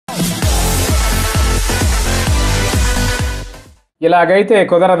ఇలాగైతే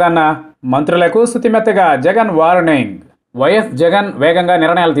కుదరదన్న మంత్రులకు శుతిమెత్తగా Jagan warning. YS Jagan వేగంగా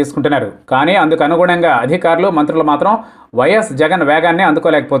నిర్ణయాలు తీసుకుంటున్నారు. కానీ అందుకు అనుగుణంగా అధికారులు, మంత్రులు మాత్రం వైఎస్ జగన్ వేగాన్ని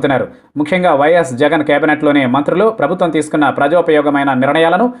అందుకోలేకపోతున్నారు. ముఖ్యంగా వైఎస్ జగన్ కేబినెట్లోని మంత్రులు ప్రభుత్వం తీసుకున్న ప్రజోపయోగమైన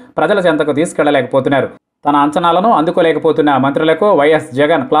నిర్ణయాలను ప్రజల చెంతకు తీసుకెళ్లలేకపోతున్నారు. తన అంచనాలను అందుకోలేకపోతున్న మంత్రులకు వైఎస్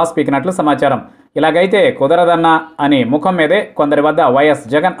జగన్ క్లాస్ పీకినట్లు సమాచారం. ఇలాగైతే కుదరదన్నా అని ముఖం మీదే కొందరి వద్ద వైఎస్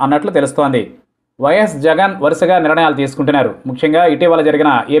జగన్ అన్నట్లు తెలుస్తోంది. వైఎస్ జగన్ వరుసగా నిర్ణయాలు తీసుకుంటున్నారు. ముఖ్యంగా ఇటీవల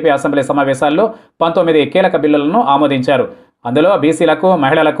జరిగిన ఏపీ అసెంబ్లీ సమావేశాల్లో 19 కీలక బిల్లులను ఆమోదించారు. అందులో బీసీలకు,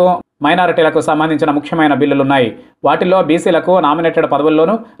 మహిళలకు, మైనారిటీలకు సంబంధించిన ముఖ్యమైన బిల్లులున్నాయి. వాటిల్లో బీసీలకు నామినేటెడ్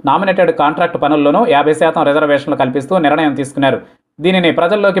పదవుల్లోనూ, నామినేటెడ్ కాంట్రాక్ట్ పనుల్లోనూ 50% రిజర్వేషన్లు కల్పిస్తూ నిర్ణయం తీసుకున్నారు. దీనిని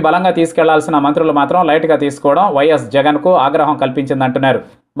ప్రజల్లోకి బలంగా తీసుకెళ్లాల్సిన మంత్రులు మాత్రం లైట్గా తీసుకోవడం వైఎస్ జగన్కు ఆగ్రహం కల్పించిందంటున్నారు.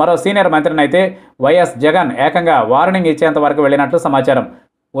 మరో సీనియర్ మంత్రినైతే వైఎస్ జగన్ ఏకంగా వార్నింగ్ ఇచ్చేంత వరకు వెళ్లినట్లు సమాచారం.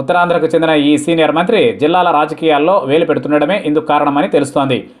 ఉత్తరాంధ్రకు చెందిన ఈ సీనియర్ మంత్రి జిల్లాల రాజకీయాల్లో వేలు పెడుతుండడమే ఇందుకు కారణమని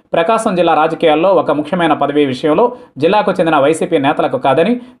తెలుస్తోంది. ప్రకాశం జిల్లా రాజకీయాల్లో ఒక ముఖ్యమైన పదవి విషయంలో జిల్లాకు చెందిన వైసీపీ నేతలకు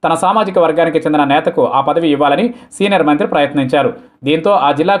కాదని తన సామాజిక వర్గానికి చెందిన నేతకు ఆ పదవి ఇవ్వాలని సీనియర్ మంత్రి ప్రయత్నించారు. దీంతో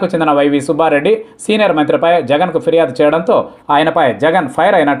ఆ జిల్లాకు చెందిన వైవి సుబ్బారెడ్డి సీనియర్ మంత్రిపై జగన్కు ఫిర్యాదు చేయడంతో ఆయనపై జగన్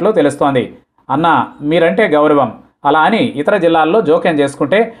ఫైర్ అయినట్లు తెలుస్తోంది. అన్నా, మీరంటే గౌరవం, అలా అని ఇతర జిల్లాల్లో జోక్యం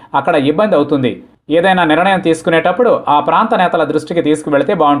చేసుకుంటే అక్కడ ఇబ్బంది అవుతుంది. ఏదైనా నిర్ణయం తీసుకునేటప్పుడు ఆ ప్రాంత నేతల దృష్టికి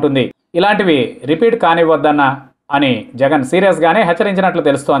తీసుకువెళితే బాగుంటుంది. ఇలాంటివి రిపీట్ కానివ్వద్దన్నా అని జగన్ సీరియస్గానే హెచ్చరించినట్లు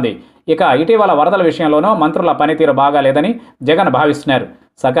తెలుస్తోంది. ఇక ఇటీవల వరదల విషయంలోనూ మంత్రుల పనితీరు బాగాలేదని జగన్ భావిస్తున్నారు.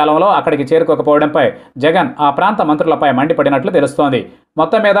 సకాలంలో అక్కడికి చేరుకోకపోవడంపై జగన్ ఆ ప్రాంత మంత్రులపై మండిపడినట్లు తెలుస్తోంది.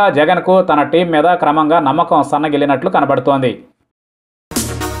 మొత్తం మీద జగన్కు తన టీం మీద క్రమంగా నమ్మకం సన్నగిల్లినట్లు కనబడుతోంది.